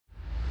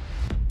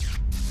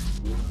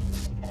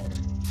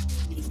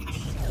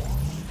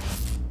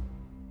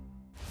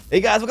Hey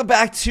guys, welcome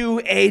back to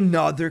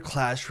another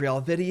Clash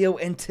Royale video,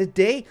 and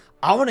today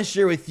I want to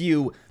share with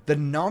you the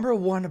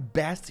 #1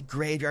 best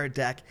graveyard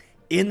deck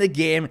in the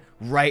game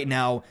right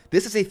now.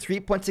 This is a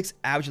 3.6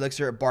 average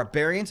elixir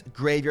Barbarians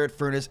Graveyard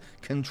Furnace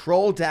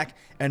control deck,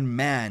 and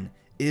man,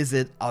 is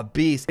it a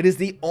beast. It is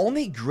the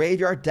only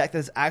graveyard deck that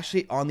is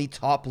actually on the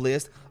top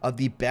list of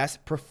the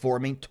best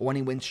performing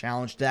 20-win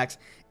challenge decks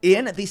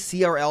in the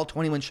CRL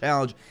 20-win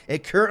challenge.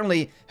 It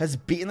currently has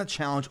beaten the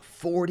challenge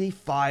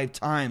 45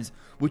 times,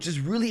 which is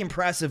really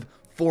impressive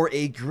for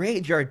a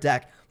graveyard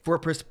deck. For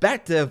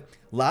perspective,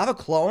 Lava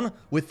Clone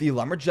with the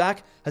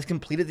Lumberjack has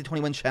completed the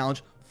 20-win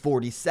challenge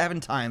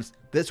 47 times.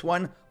 This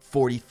one,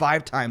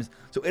 45 times.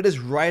 So it is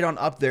right on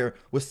up there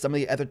with some of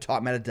the other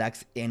top meta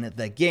decks in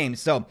the game.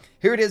 So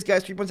here it is,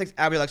 guys, 3.6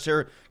 average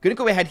elixir. Gonna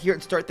go ahead here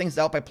and start things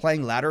out by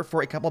playing ladder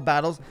for a couple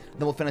battles.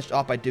 Then we'll finish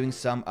off by doing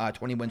some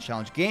 20-win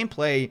challenge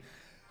gameplay.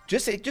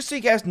 Just so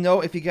you guys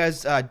know, if you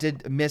guys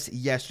did miss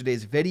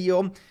yesterday's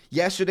video,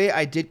 yesterday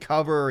I did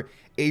cover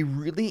a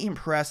really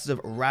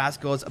impressive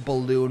Rascal's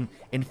Balloon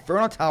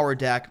Inferno Tower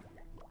deck.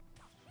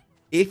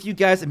 If you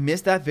guys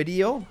missed that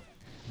video,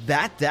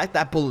 that deck,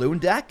 that balloon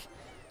deck,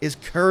 is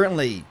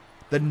currently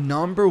the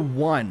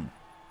 #1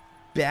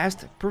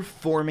 best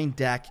performing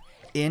deck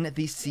in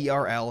the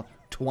CRL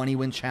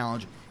 20-win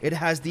challenge. It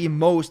has the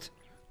most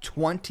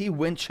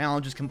 20-win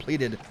challenges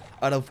completed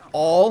out of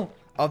all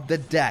of the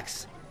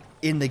decks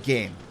in the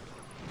game,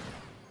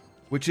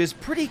 which is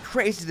pretty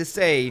crazy to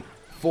say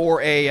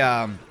for a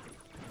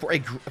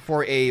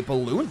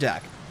balloon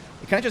deck.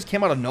 It kind of just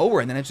came out of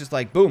nowhere, and then it's just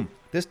like, boom,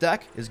 this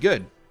deck is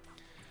good.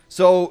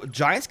 So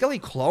Giant Skelly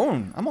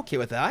Clone, I'm okay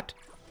with that.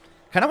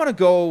 Kind of want to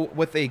go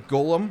with a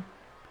Golem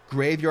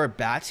Graveyard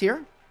Bats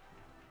here,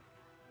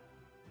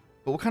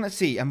 but we'll kind of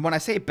see. And when I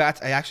say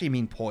bats, I actually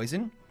mean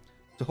poison.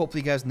 So hopefully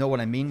you guys know what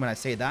I mean when I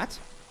say that.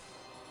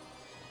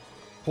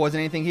 Poison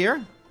anything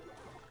here?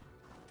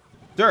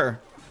 Sure.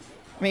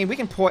 I mean, we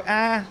can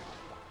yeah,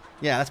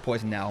 that's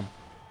poison now.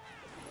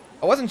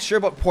 I wasn't sure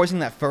about poisoning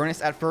that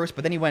furnace at first,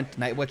 but then he went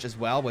Night Witch as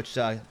well, which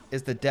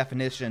is the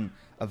definition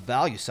of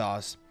value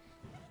sauce.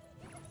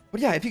 But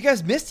yeah, if you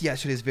guys missed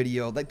yesterday's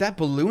video, like, that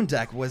balloon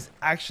deck was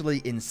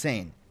actually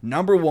insane.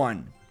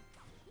 #1.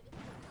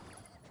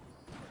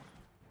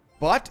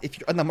 But if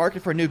you're on the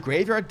market for a new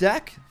graveyard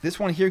deck, this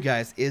one here,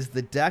 guys, is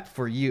the deck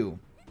for you.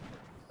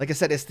 Like I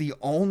said, it's the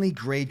only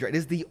graveyard. It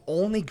is the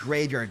only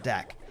graveyard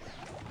deck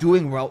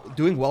doing well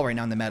right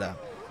now in the meta.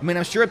 I mean,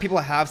 I'm sure people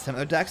have some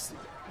other decks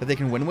that they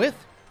can win with,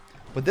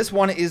 but this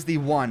one is the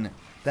one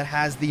that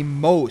has the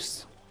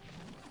most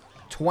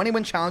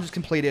 20-win challenges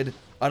completed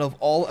out of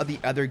all of the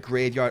other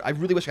graveyard. I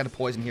really wish I had a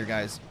poison here,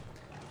 guys.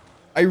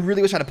 I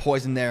really wish I had a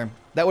poison there.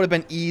 That would have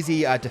been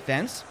easy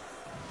defense.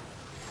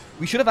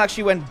 We should have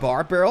actually went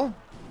Bar Barrel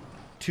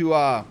to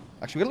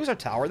actually, we're gonna lose our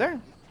tower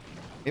there.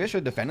 Maybe I should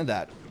have defended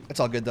that.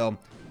 That's all good though.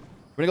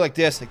 We're gonna go like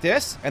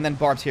this, and then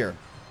Barb's here.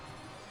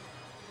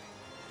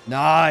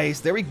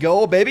 Nice. There we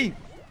go, baby.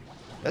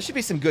 That should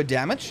be some good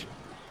damage.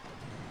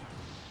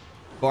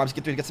 Barb's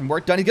get some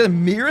work done. He's gonna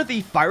mirror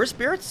the Fire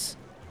Spirits.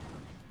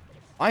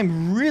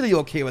 I'm really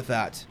okay with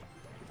that.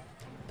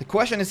 The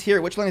question is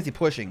here, which lane is he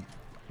pushing?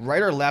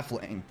 Right or left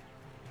lane?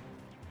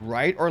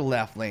 Right or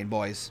left lane,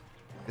 boys?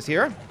 Is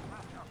here?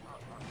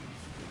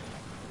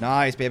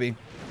 Nice, baby.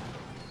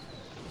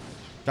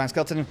 Giant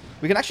Skeleton.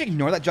 We can actually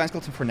ignore that Giant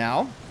Skeleton for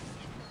now.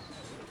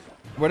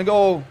 We're gonna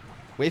go,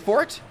 wait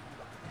for it.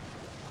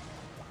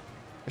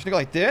 We're just gonna go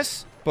like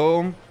this,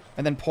 boom,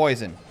 and then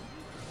poison.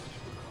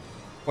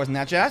 Poison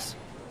that jazz.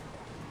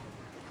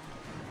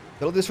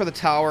 That'll do this for the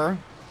tower.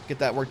 Get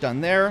that work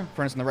done there.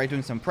 Furnace on the right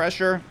doing some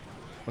pressure.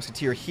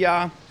 Musketeer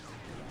here.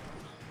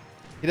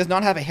 He does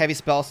not have a heavy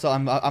spell, so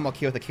I'm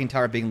okay with the King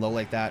Tower being low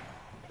like that.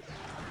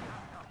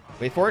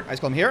 Wait for it. Ice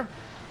Golem here.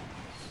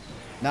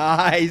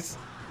 Nice.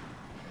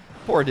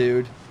 Poor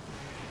dude.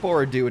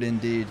 Poor dude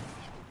indeed.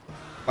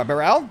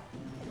 Barbarel.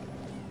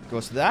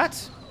 Goes to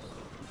that.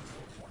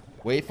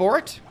 Wait for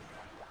it.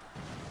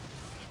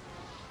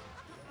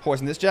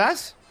 Poison this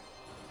jazz.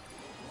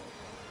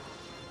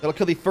 That'll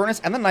kill the Furnace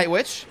and the Night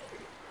Witch.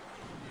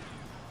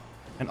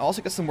 And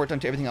also get some work done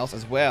to everything else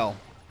as well.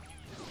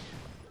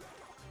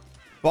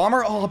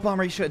 Bomber. Oh,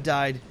 Bomber, you should have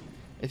died.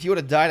 If you would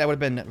have died, I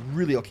would have been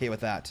really okay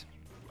with that.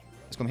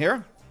 Let's come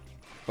here.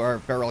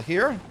 Barrel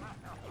here.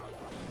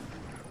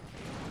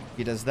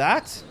 He does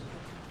that.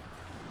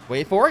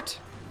 Wait for it.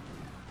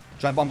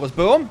 Giant Bomb goes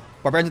boom.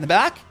 Barbarians in the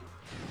back.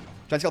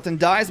 Giant Skeleton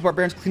dies. The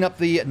Barbarians clean up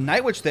the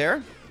Night Witch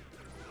there.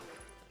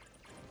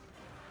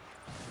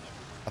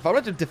 If I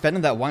would have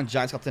defended that one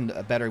Giant Skeleton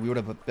better, we would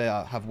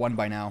have won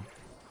by now.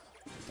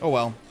 Oh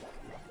well.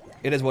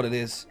 It is what it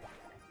is.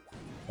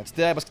 That's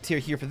dead. Musketeer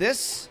here for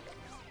this.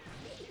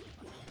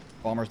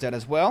 Bomber's dead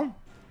as well.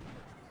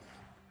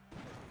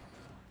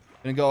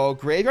 Gonna go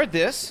Graveyard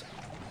this.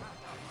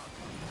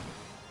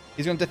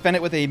 He's gonna defend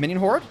it with a Minion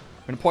Horde.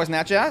 Gonna poison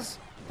that jazz.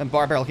 Then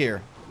Bar Barrel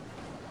here.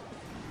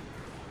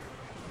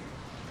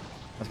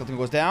 Musketeer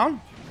goes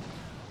down.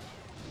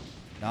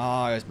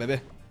 Nice,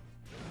 baby.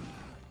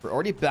 We're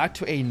already back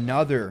to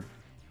another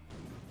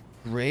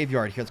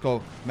graveyard here. Let's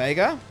go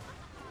Mega.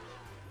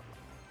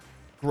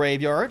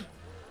 Graveyard.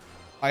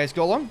 Ice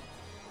Golem.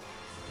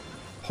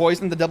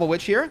 Poison the Double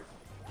Witch here.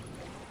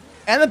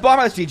 And the bomb.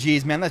 That's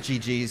GG's, man. That's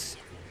GG's.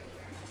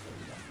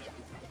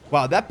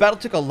 Wow, that battle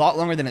took a lot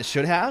longer than it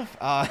should have.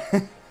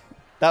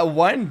 That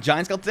one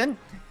Giant Skeleton,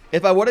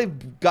 if I would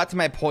have got to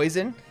my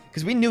poison,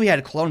 because we knew he had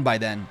a clone by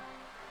then.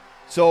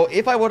 So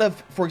if I would have,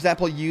 for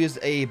example, used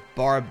a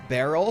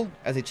Barrel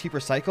as a cheaper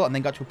cycle and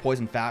then got to a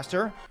poison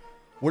faster,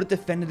 would have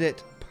defended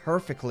it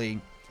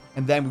perfectly.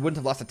 And then we wouldn't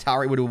have lost a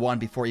tower. We would have won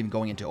before even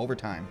going into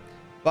overtime.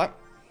 But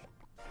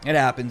it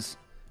happens.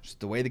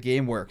 Just the way the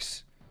game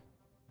works.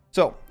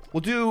 So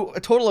we'll do a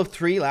total of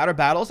 3 ladder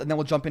battles, and then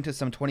we'll jump into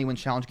some 20-win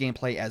challenge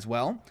gameplay as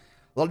well.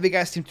 A lot of you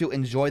guys seem to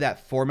enjoy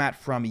that format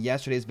from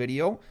yesterday's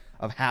video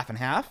of half and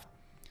half.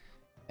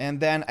 And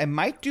then I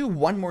might do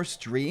one more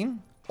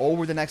stream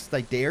over the next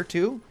day or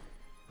two,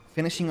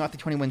 finishing off the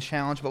 20-win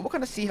challenge. But we'll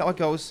kind of see how it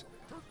goes.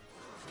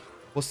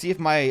 We'll see if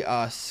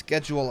my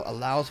schedule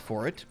allows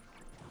for it.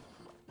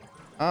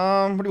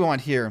 What do we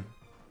want here?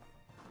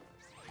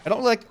 I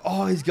don't like...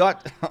 Oh, he's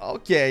got...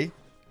 Okay.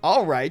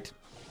 All right.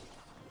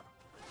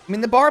 I mean,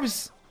 the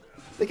Barbs,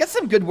 they get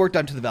some good work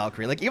done to the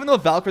Valkyrie. Like, even though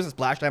Valkyrie's a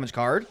splash damage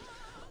card,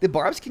 the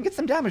Barbs can get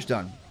some damage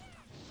done.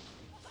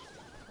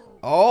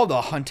 Oh,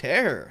 the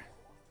Hunter.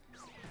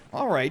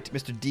 All right,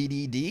 Mr.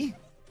 DDD.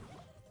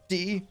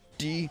 D,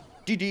 D,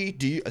 D, D,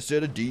 D. I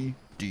said a D,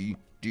 D,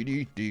 D,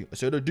 D, D. I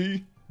said a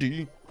D,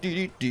 D, D,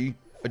 D, D.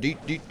 A D,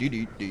 D, D,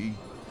 D, D.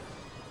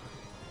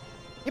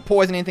 You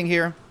poison anything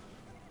here?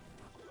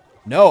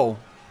 No.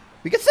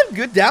 We get some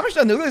good damage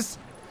done. Look at this.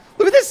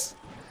 Look at this.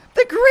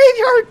 The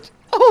graveyard.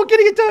 Oh,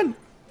 getting it done.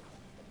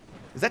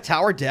 Is that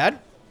tower dead?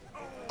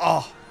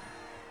 Oh,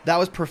 that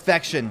was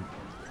perfection.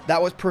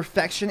 That was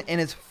perfection in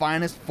its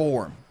finest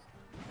form.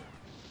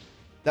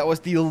 That was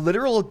the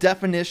literal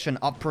definition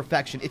of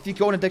perfection. If you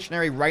go in a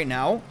dictionary right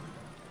now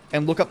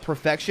and look up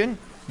perfection,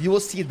 you will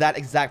see that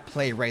exact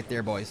play right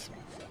there, boys.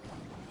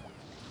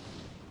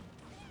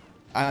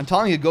 I'm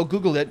telling you, go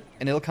Google it,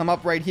 and it'll come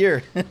up right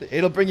here.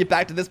 It'll bring you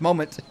back to this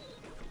moment.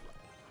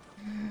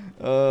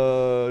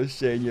 Oh,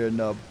 Shane, you're a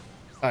nub.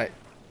 All right.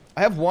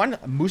 I have one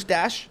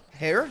mustache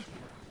hair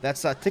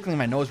that's tickling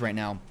my nose right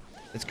now.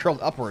 It's curled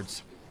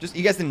upwards. Just,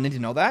 you guys didn't need to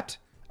know that.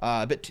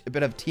 A bit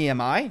of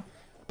TMI,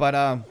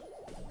 but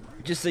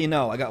just so you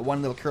know, I got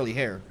one little curly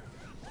hair.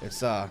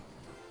 It's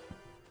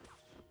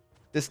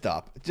just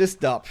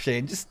stop,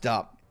 Shane. Just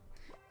stop.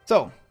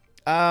 So,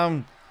 if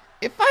I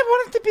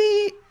wanted to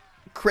be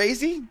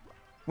crazy,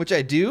 which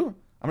I do,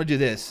 I'm gonna do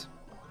this.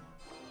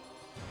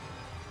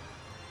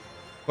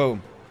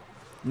 Boom.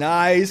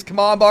 Nice. Come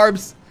on,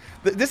 Barbs.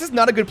 This is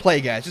not a good play,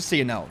 guys. Just so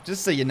you know.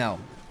 Just so you know.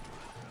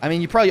 I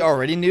mean, you probably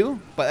already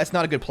knew, but that's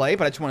not a good play,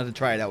 but I just wanted to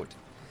try it out.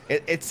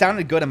 It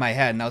sounded good in my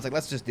head, and I was like,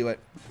 let's just do it.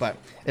 But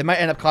it might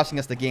end up costing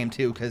us the game,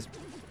 too, because,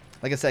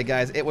 like I said,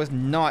 guys, it was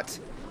not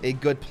a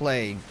good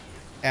play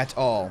at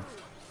all.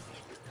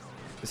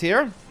 Is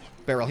here.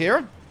 Barrel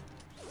here.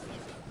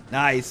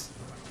 Nice.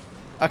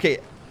 Okay.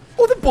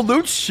 Oh, the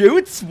balloon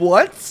shoots?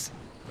 What?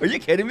 Are you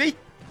kidding me?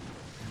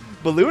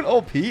 Balloon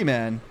OP,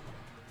 man.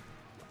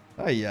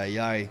 Ay, ay,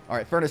 ay.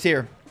 Alright, Furnace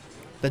here.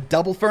 The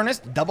double Furnace,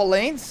 double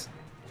lanes.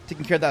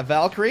 Taking care of that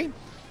Valkyrie.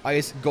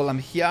 Ice Golem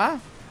here.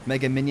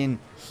 Mega Minion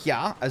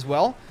here as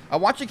well. I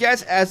want you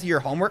guys, as your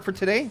homework for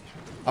today,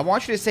 I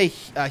want you to say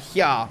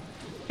here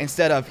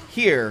instead of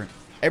here.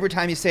 Every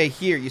time you say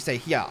here, you say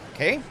here,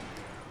 okay?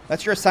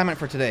 That's your assignment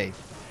for today.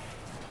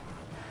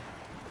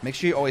 Make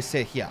sure you always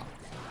say here.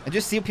 And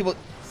just see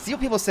what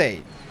people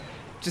say.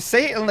 Just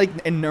say it in, like,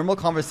 in normal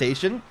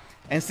conversation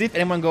and see if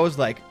anyone goes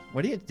like,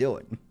 what are you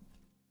doing?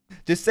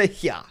 Just say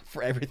yeah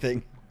for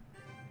everything.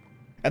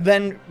 And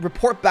then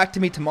report back to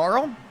me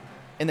tomorrow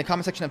in the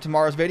comment section of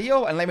tomorrow's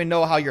video and let me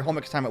know how your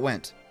homework assignment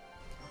went.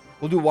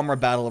 We'll do one more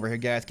battle over here,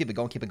 guys. Keep it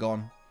going, keep it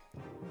going.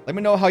 Let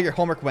me know how your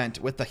homework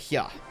went with the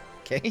yeah,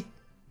 okay?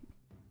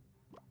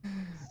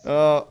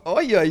 Oh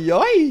yeah,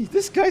 yeah.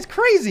 This guy's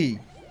crazy.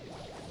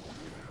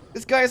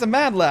 This guy is a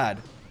mad lad.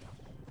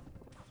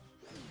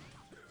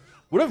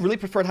 Would have really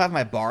preferred to have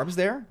my Barbs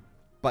there,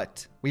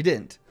 but we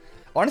didn't.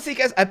 Honestly,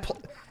 guys,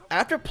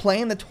 after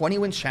playing the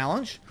 20-win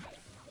challenge,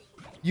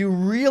 you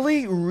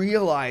really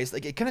realize,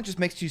 like, it kind of just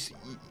makes you...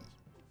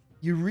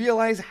 You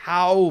realize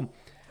how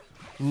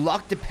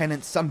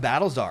luck-dependent some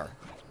battles are.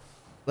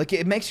 Like,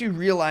 it makes you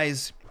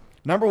realize,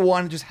 number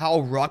one, just how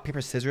rock,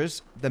 paper,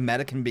 scissors the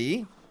meta can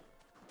be.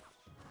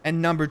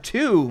 And number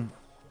two,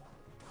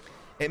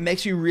 it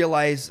makes you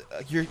realize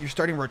your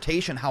starting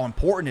rotation, how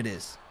important it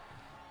is.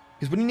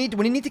 Because when you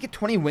need to get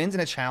 20 wins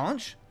in a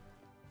challenge,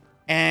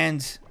 and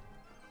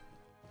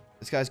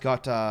this guy's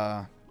got,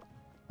 I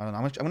don't know,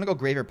 I'm gonna go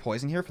Graveyard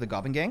Poison here for the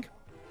Goblin Gang.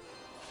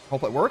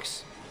 Hope it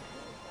works.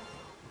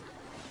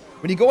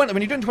 When you go in,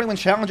 when you're doing 20-win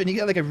challenge and you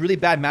get like a really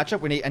bad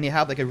matchup, and you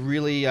have like a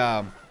really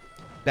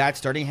bad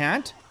starting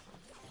hand,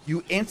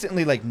 you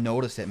instantly like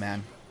notice it,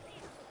 man.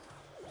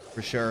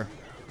 For sure.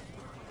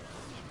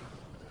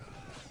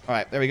 All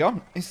right, there we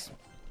go.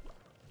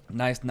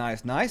 Nice,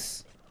 nice,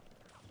 nice.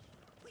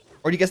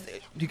 Or do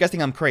you guys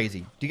think I'm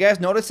crazy? Do you guys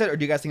notice it, or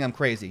do you guys think I'm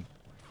crazy?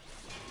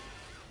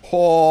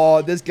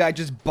 Oh, this guy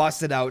just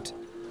busted out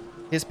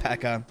his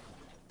P.E.K.K.A.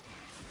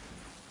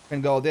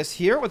 Gonna go this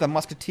here with a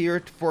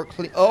musketeer for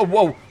clean. Oh,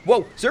 whoa,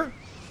 whoa, sir.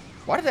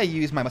 Why did I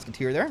use my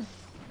musketeer there?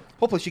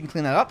 Hopefully she can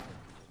clean that up.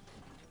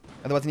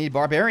 Otherwise I need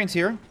barbarians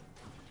here.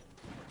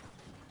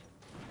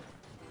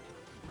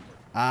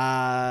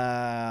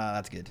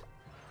 That's good.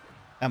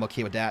 I'm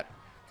okay with that.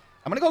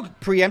 I'm gonna go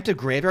preemptive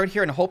graveyard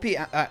here and hope he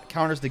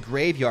counters the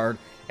graveyard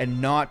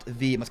and not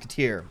the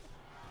musketeer.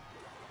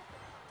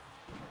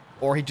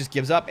 Or he just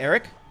gives up.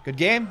 Eric, good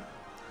game.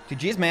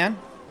 GG's, man.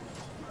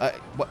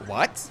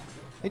 What?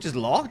 He just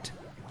logged?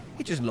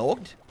 He just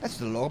logged? That's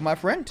the log, my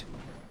friend.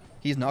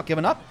 He's not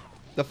giving up.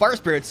 The fire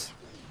spirits.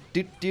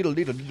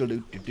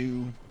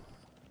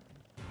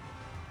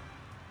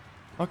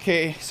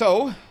 Okay,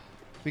 so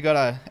we got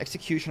a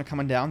executioner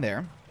coming down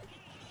there.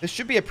 This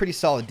should be a pretty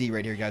solid D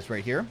right here, guys,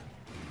 right here.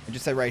 I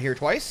just said right here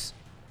twice.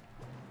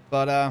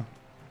 But,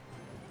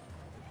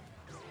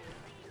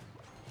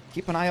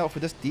 keep an eye out for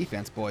this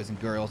defense, boys and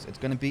girls. It's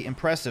going to be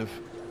impressive.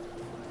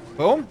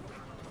 Boom.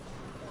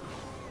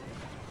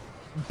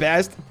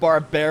 Best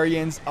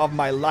barbarians of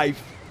my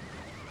life.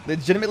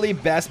 Legitimately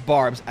best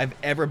barbs I've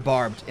ever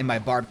barbed in my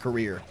barb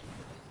career.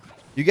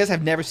 You guys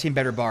have never seen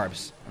better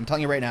barbs. I'm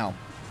telling you right now.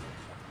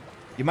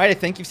 You might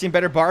think you've seen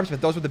better barbs,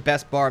 but those were the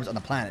best barbs on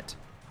the planet.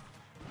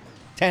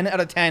 10 out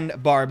of 10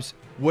 barbs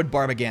would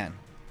barb again.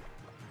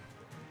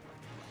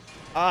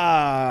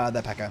 Ah,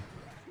 the P.E.K.K.A.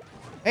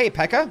 Hey,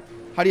 P.E.K.K.A.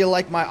 How do you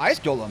like my ice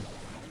golem?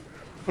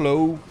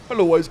 Hello.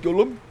 Hello, ice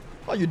golem.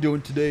 How you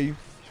doing today?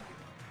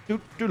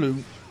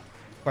 Doo-doo-doo.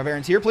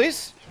 Barbarians here,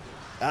 please.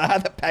 Ah,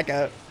 the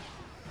P.E.K.K.A.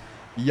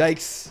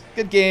 Yikes.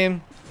 Good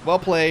game. Well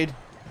played.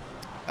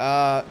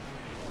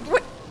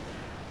 What?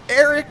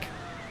 Eric?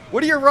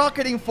 What are you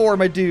rocketing for,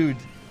 my dude?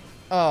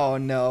 Oh,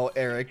 no,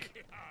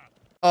 Eric.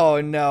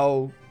 Oh,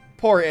 no.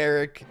 Poor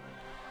Eric.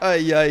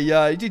 Ay, ay,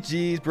 ay.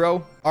 GG's,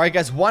 bro. All right,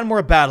 guys. One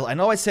more battle. I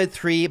know I said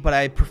 3, but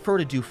I prefer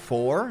to do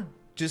 4.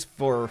 Just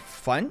for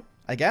fun,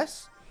 I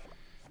guess.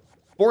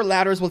 4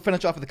 ladders. We'll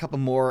finish off with a couple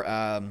more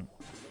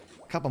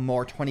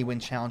 20-win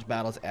challenge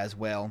battles as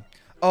well.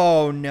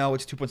 Oh, no.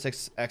 It's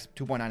 2.6 x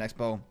 2.9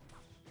 expo.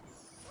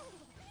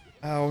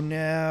 Oh,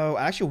 no.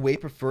 I actually way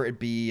prefer it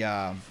be...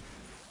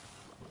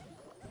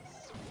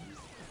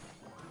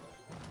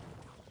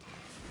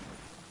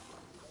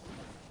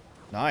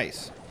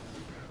 Nice.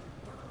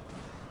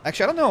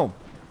 Actually, I don't know.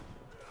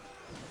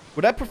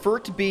 Would I prefer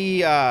it to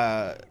be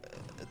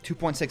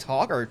 2.6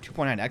 Hog or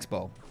 2.9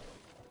 Expo?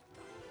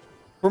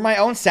 For my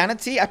own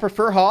sanity, I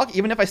prefer Hog,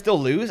 even if I still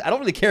lose. I don't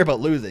really care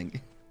about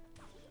losing,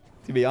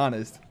 to be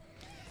honest.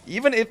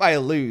 Even if I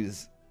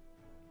lose,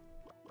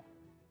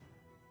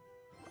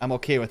 I'm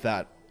okay with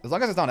that. As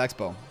long as it's not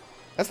Expo.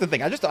 That's the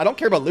thing. I don't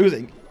care about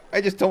losing.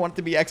 I just don't want it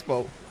to be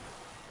Expo.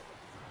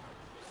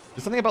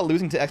 There's something about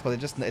losing to Expo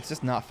that it's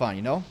just not fun,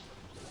 you know?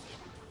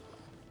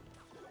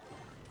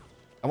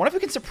 I wonder if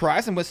we can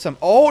surprise him with some...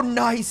 Oh,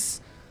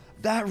 nice!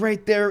 That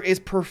right there is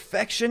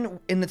perfection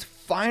in its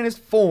finest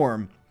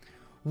form.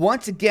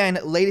 Once again,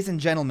 ladies and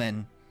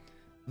gentlemen,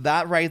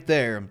 that right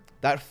there,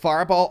 that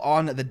fireball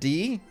on the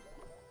D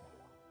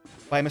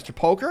by Mr.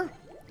 Poker,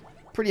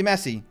 pretty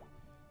messy.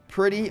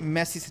 Pretty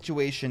messy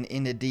situation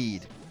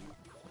indeed.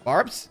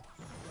 Barbs?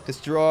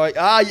 Destroy...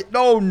 Ah,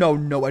 no, no,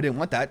 no, I didn't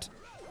want that.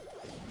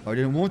 I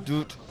didn't want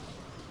it.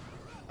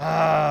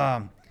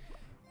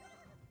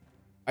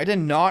 I did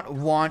not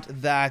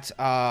want that,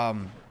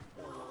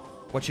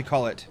 what you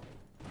call it?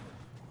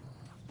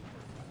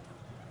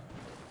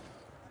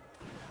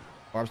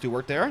 Barbs do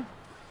work there.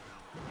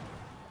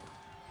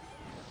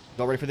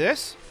 All ready for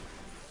this?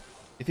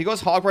 If he goes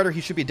Hog Rider,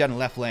 he should be dead in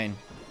left lane.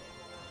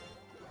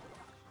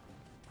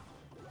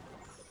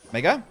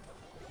 Mega?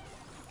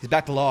 He's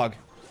back to log.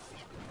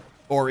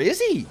 Or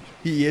is he?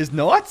 He is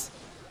not.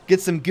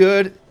 Get some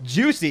good,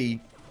 juicy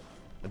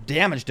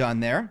damage done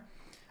there.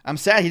 I'm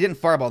sad he didn't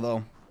fireball,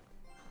 though.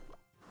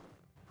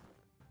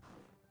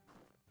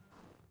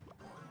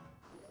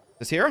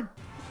 This here?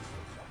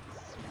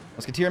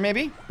 Musketeer,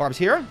 maybe? Barb's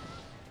here?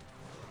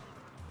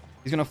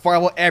 He's gonna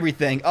fireball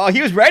everything. Oh,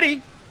 he was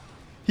ready!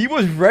 He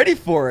was ready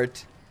for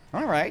it!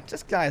 Alright,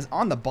 this guy is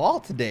on the ball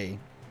today.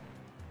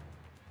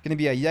 Gonna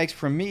be a yikes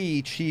from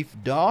me, Chief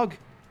Dog.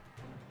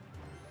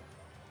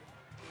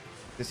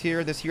 This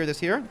here, this here, this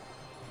here.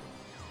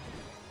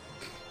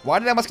 Why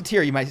did I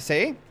musketeer, you might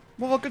say?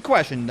 Well, good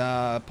question,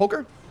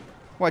 Poker.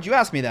 Why'd you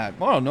ask me that?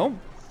 Well, I don't know.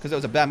 Because it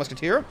was a bad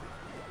musketeer?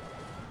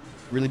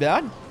 Really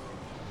bad?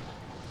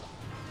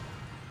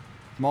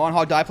 Come on,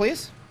 Hog, die,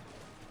 please.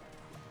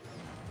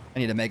 I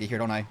need a mega here,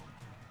 don't I?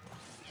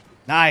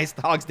 Nice,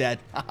 the Hog's dead.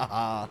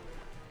 All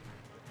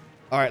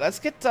right, let's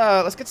get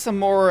some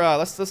more.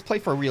 Let's play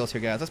for reals here,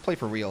 guys. Let's play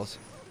for reals.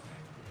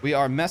 We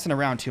are messing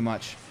around too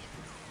much.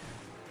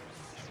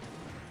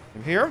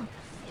 Over here,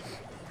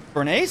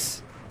 for an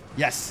ace.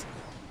 Yes.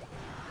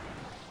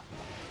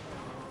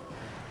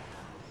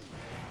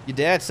 You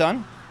dead,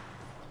 son.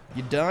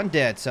 You done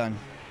dead, son.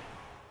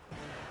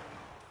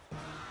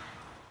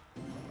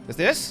 Is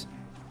this?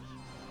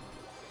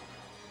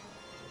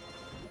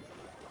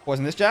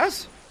 Poison this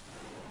jazz.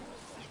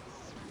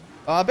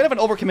 A bit of an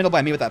overcommittal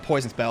by me with that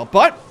poison spell,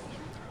 but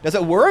does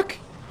it work?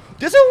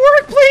 Does it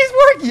work? Please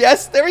work.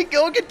 Yes, there we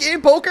go. Good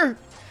game, poker.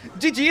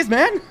 GG's,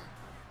 man.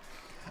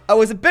 I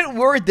was a bit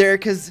worried there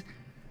because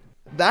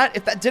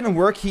if that didn't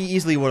work, he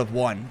easily would have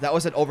won. That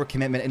was an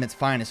overcommitment in its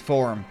finest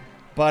form.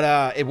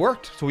 But it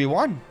worked, so we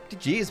won.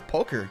 GG's,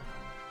 poker.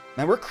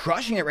 Man, we're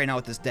crushing it right now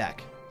with this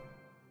deck.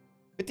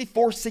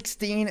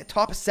 54-16,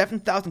 top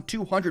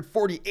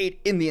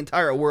 7,248 in the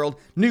entire world.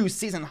 New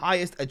season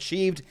highest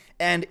achieved,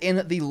 and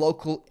in the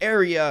local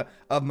area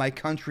of my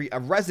country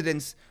of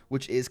residence,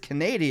 which is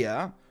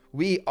Canada,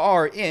 we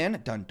are in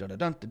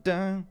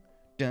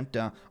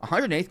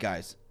 108th,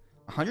 guys.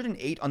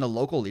 108 on the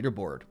local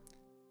leaderboard.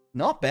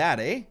 Not bad,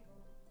 eh?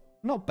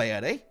 Not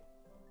bad, eh?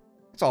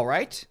 It's all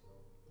right.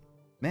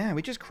 Man,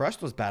 we just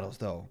crushed those battles,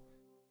 though.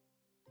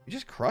 We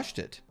just crushed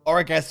it. All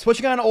right, guys,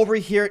 switching on over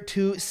here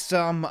to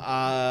some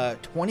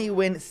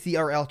 20-win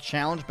CRL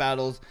challenge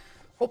battles.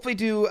 Hopefully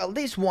do at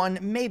least one,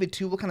 maybe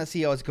two. We'll kind of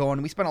see how it's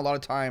going. We spent a lot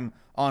of time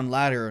on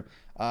ladder,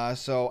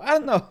 so I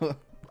don't know.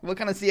 We'll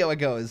kind of see how it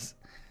goes.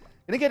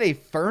 Gonna get a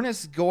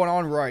furnace going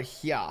on right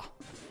here.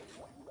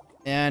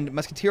 And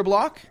musketeer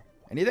block.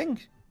 Anything?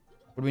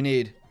 What do we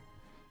need?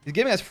 He's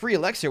giving us free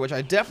elixir, which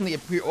I definitely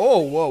appreciate. Oh,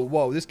 whoa,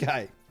 whoa, this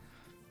guy.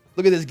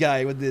 Look at this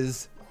guy with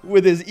his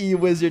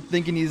E-Wizard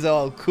thinking he's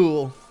all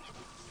cool.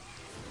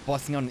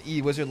 Busting on an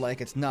E-Wizard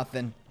like it's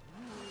nothing.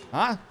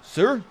 Huh,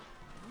 sir?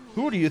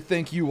 Who do you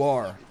think you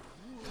are?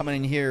 Coming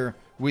in here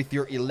with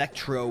your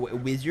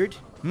Electro-Wizard?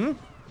 Hmm?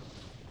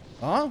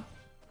 Huh?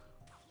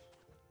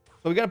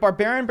 So we got a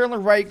Barbarian Barrel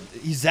right.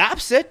 He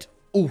zaps it.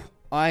 Ooh,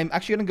 I'm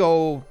actually going to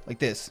go like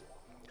this.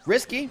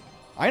 Risky.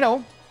 I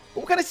know. But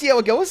we'll kind of see how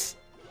it goes.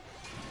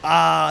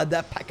 Ah,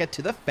 that packet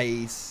to the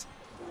face.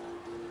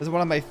 This is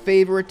one of my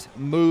favorite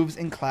moves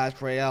in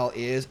Clash Royale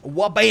is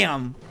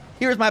wha-bam!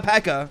 Here's my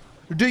P.E.K.K.A.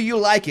 Do you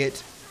like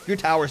it? Your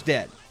tower's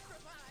dead.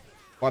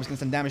 Barb's getting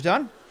some damage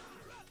done.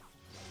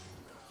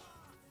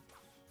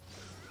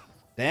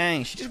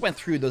 Dang, she just went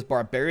through those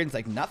barbarians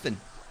like nothing.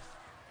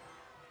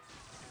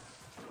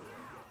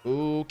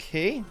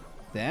 Okay,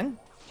 then.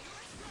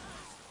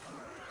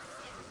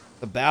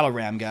 The battle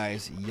ram,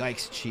 guys.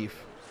 Yikes,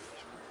 chief.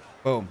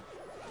 Boom.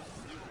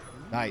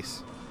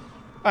 Nice.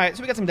 Alright,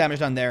 so we got some damage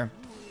done there.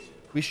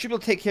 We should be able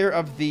to take care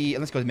of the...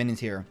 Let's go with minions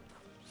here.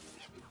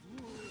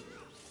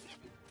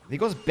 If he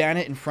goes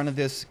Bandit in front of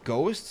this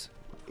Ghost,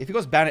 if he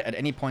goes Bandit at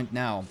any point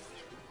now,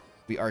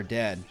 we are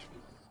dead.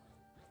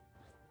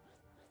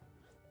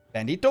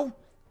 Bandito?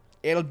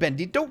 El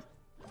Bandito?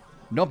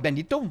 No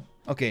Bandito?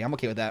 Okay, I'm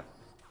okay with that.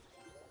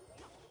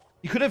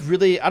 He could have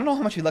really... I don't know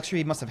how much elixir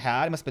he must have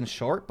had. It must have been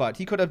short, but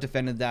he could have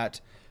defended that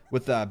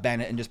with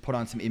Bandit and just put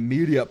on some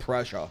immediate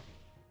pressure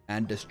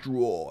and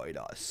destroyed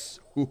us.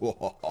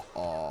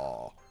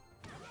 P.E.K.K.A.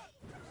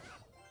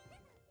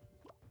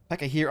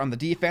 here on the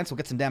defense. We'll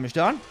get some damage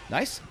done.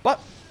 Nice. But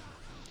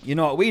you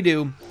know what we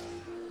do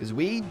is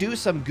we do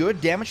some good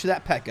damage to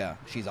that P.E.K.K.A.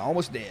 She's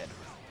almost dead.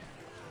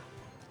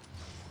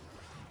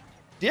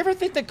 Do you ever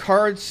think that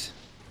cards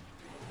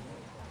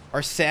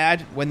are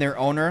sad when their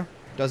owner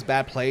does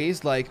bad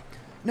plays? Like,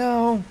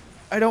 no,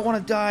 I don't want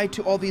to die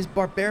to all these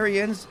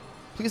barbarians.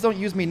 Please don't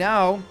use me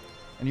now.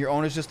 And your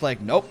owner's just like,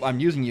 nope, I'm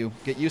using you.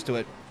 Get used to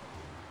it.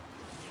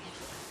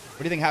 What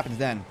do you think happens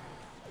then?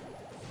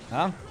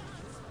 Huh?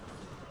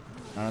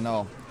 I don't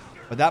know.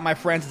 But that, my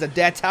friends, is a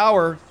dead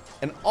tower.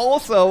 And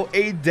also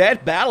a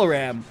dead battle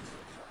ram.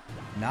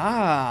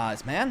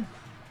 Nice, man.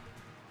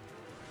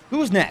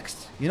 Who's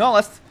next? You know,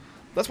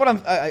 that's what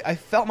I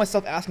felt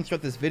myself asking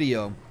throughout this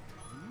video.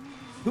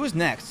 Who's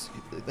next?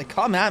 They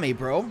come at me,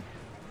 bro.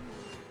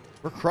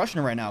 We're crushing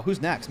it right now.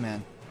 Who's next,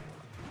 man?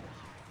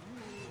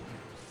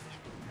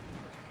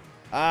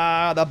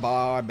 Ah, the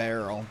bar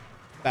barrel.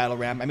 Battle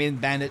ram. I mean,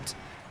 bandit.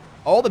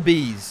 All the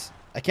B's.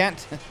 I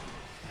can't...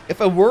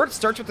 If a word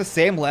starts with the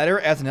same letter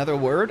as another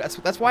word,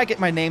 that's why I get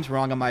my names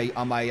wrong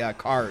on my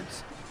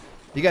cards.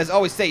 You guys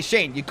always say,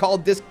 Shane, you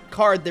called this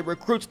card that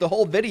recruits the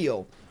whole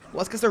video.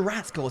 Well, it's because they're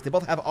rascals. They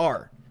both have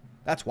R.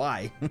 That's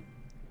why.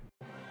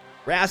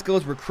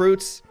 Rascals,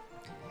 recruits.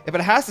 If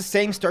it has the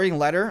same starting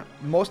letter,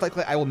 most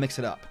likely I will mix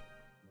it up.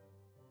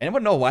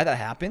 Anyone know why that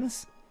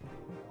happens?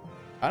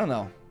 I don't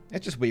know.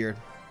 It's just weird.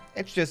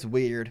 It's just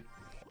weird.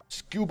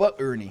 Scuba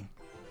Ernie.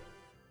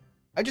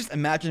 I just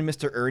imagine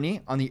Mr.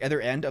 Ernie on the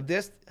other end of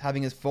this,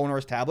 having his phone or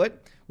his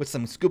tablet, with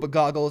some scuba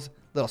goggles,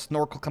 little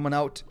snorkel coming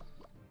out,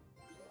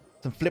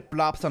 some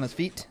flip-flops on his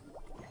feet.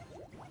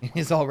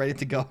 He's all ready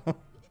to go.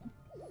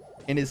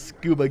 In his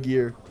scuba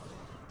gear.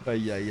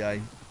 Ay, ay,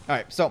 ay.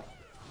 Alright, so.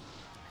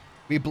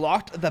 We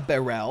blocked the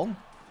barrel.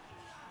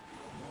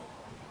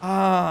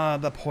 Ah,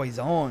 the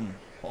poison.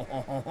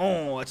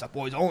 Oh, it's a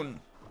poison. One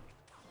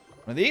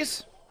of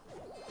these?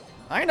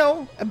 I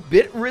know, a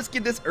bit risky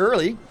this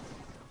early.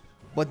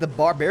 But the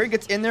barbarian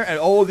gets in there and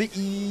oh, the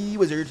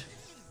E-Wizard.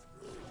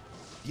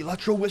 The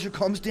Electro-Wizard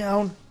comes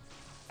down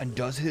and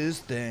does his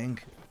thing.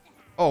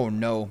 Oh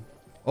no.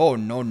 Oh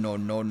no, no,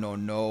 no, no,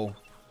 no.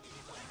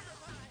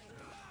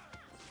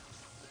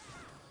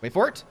 Wait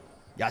for it.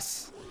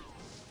 Yes.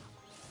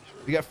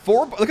 We got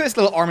 4. Look at this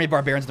little army of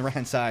barbarians on the right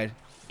hand side.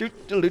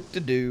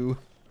 Do.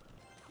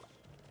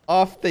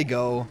 Off they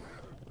go.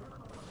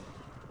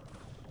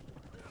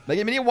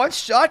 Mega Mini one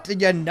shot,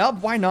 you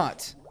nub. Why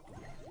not?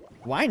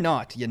 Why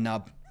not, you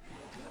nub?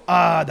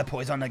 Ah, the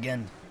poison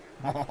again.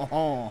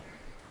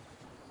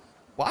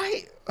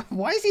 Why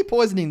is he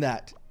poisoning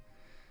that?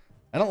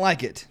 I don't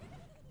like it.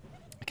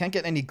 I can't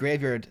get any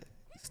graveyard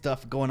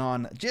stuff going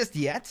on just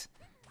yet.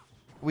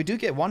 We do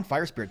get 1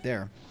 fire spirit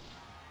there.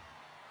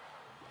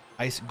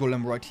 Ice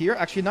golem right here.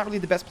 Actually, not really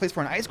the best place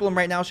for an ice golem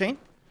right now, Shane.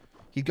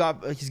 He's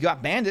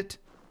got bandit.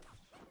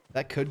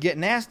 That could get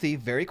nasty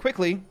very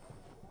quickly.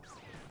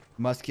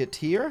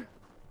 Musketeer.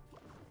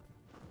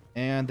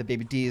 And the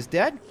baby D is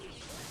dead.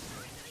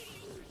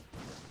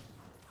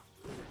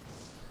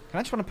 I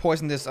just want to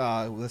poison this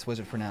this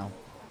wizard for now.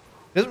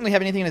 He doesn't really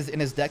have anything in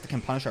his deck that can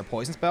punish our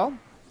poison spell.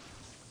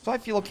 So I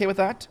feel okay with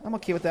that. I'm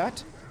okay with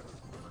that.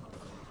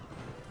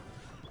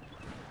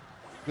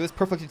 Look at this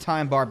perfectly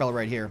timed barbell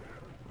right here.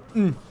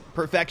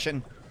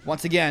 Perfection.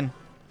 Once again.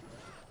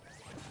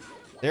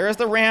 There's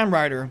the Ram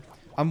Rider.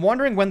 I'm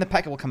wondering when the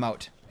P.E.K.K.A. will come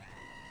out.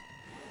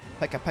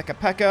 P.E.K.K.A., P.E.K.K.A.,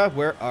 P.E.K.K.A.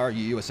 Where are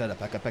you? I said a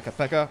P.E.K.K.A.,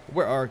 P.E.K.K.A., P.E.K.K.A.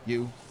 Where are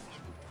you?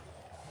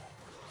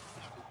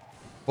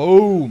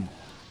 Boom.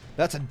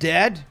 That's a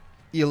dead.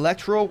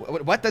 Electro.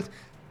 What? That's,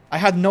 I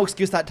had no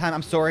excuse that time.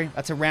 I'm sorry.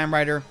 That's a Ram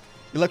Rider.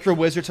 Electro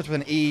Wizard starts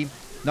with an E.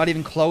 Not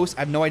even close. I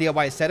have no idea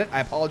why I said it. I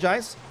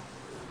apologize.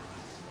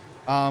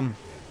 And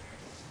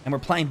we're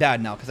playing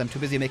bad now because I'm too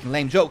busy making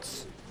lame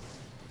jokes.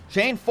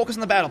 Shane, focus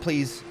on the battle,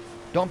 please.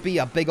 Don't be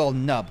a big old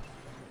nub.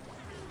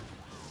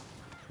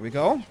 Here we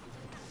go.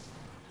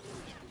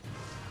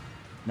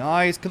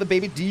 Nice. Kill the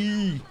baby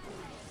D.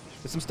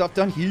 Get some stuff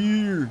done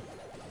here.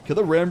 Kill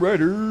the Ram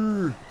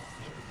Rider.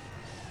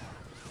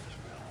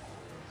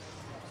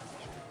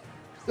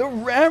 The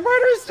Ram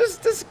Rider is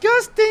just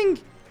disgusting.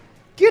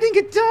 Getting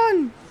it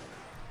done.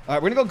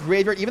 Alright, we're going to go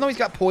Graveyard. Even though he's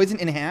got poison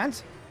in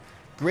hand,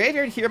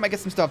 Graveyard here might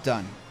get some stuff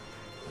done.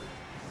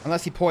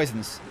 Unless he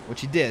poisons,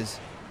 which he does.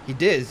 He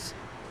does.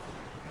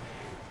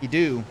 He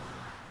do.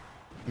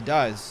 He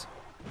does.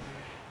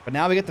 But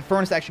now we get the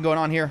furnace action going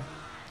on here.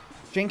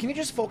 Shane, can you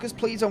just focus,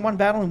 please, on one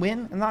battle and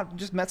win? And not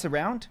just mess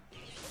around?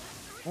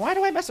 Why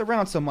do I mess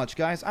around so much,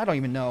 guys? I don't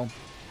even know.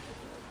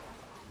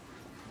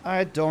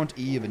 I don't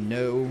even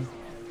know.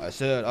 I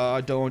said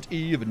I don't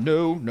even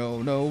know.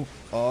 No.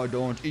 I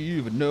don't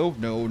even know.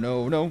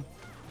 No.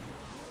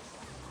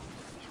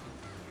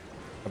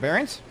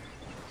 Barbarians?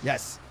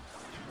 Yes.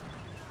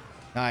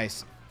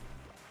 Nice.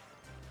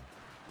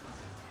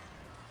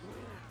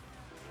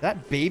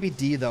 That baby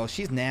D, though,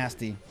 she's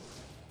nasty.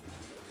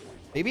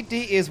 Baby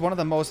D is one of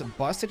the most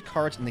busted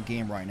cards in the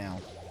game right now.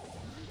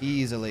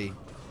 Easily.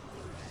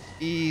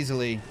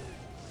 Easily.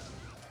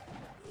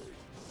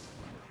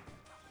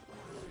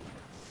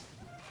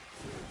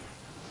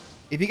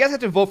 If you guys have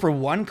to vote for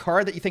one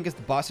card that you think is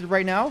busted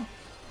right now,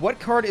 what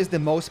card is the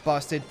most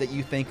busted that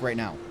you think right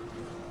now?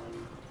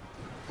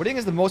 What do you think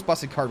is the most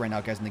busted card right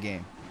now, guys, in the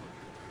game?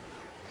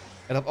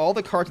 Out of all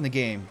the cards in the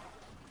game,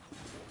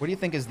 what do you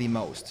think is the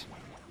most?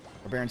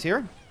 Barbarians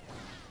here?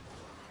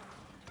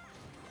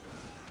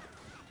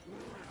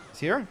 It's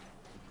here?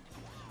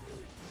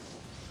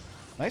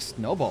 Nice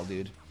snowball,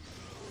 dude.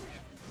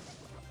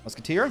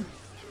 Musketeer?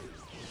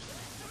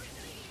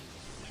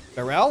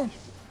 Barrel?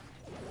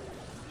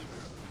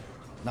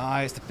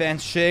 Nice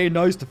defense, Shane.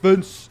 Nice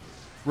defense.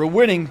 We're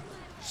winning.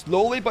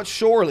 Slowly but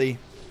surely.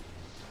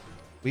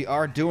 We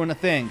are doing a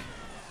thing.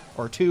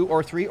 Or 2,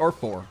 or 3, or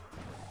 4.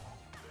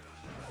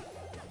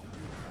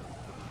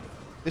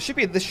 This should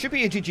be a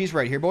GG's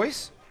right here,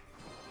 boys.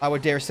 I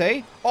would dare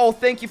say. Oh,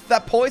 thank you for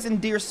that poison,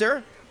 dear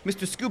sir.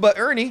 Mr. Scuba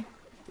Ernie.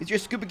 Is your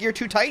scuba gear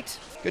too tight?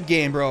 Good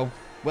game, bro.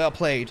 Well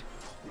played.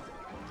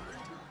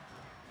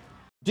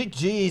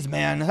 GG's,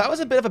 man. That was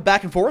a bit of a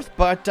back and forth,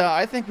 but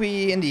I think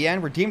we, in the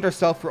end, redeemed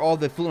ourselves for all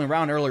the fooling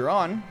around earlier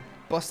on.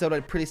 Busted out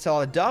a pretty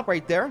solid dub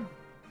right there.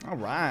 All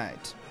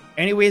right.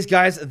 Anyways,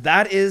 guys,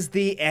 that is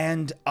the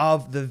end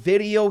of the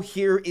video.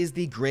 Here is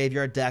the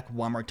graveyard deck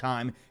one more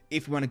time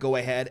if you want to go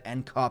ahead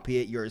and copy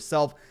it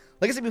yourself.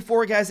 Like I said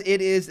before, guys,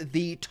 it is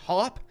the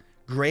top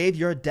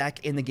graveyard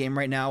deck in the game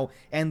right now,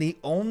 and the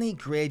only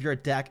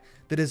graveyard deck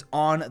that is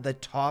on the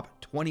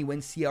top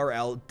 20-win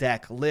CRL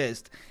deck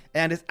list,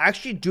 and it's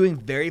actually doing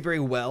very, very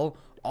well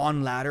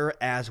on ladder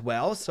as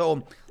well.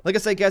 So, like I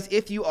said, guys,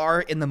 if you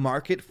are in the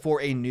market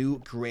for a new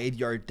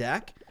graveyard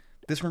deck,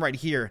 this one right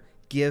here,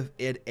 give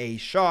it a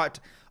shot.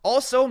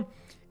 Also,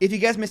 if you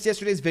guys missed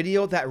yesterday's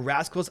video, that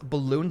Rascal's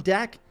Balloon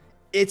deck,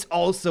 it's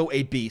also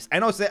a beast. I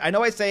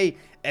know I say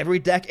every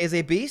deck is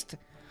a beast,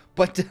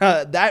 but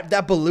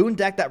that balloon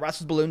deck, that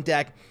Rascal's Balloon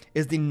deck,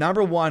 is the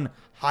 #1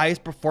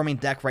 highest performing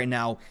deck right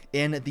now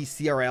in the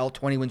CRL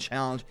 20-win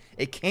challenge.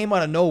 It came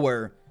out of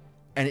nowhere,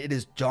 and it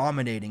is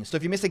dominating. So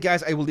if you missed it,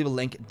 guys, I will leave a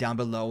link down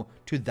below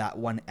to that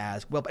one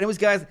as well. But anyways,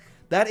 guys,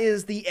 that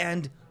is the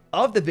end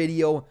of the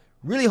video.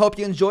 Really hope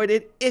you enjoyed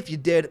it. If you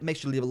did, make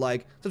sure to leave a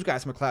like. Subscribe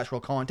for more Clash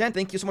Royale content.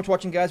 Thank you so much for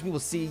watching, guys. We will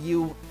see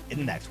you in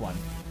the next one.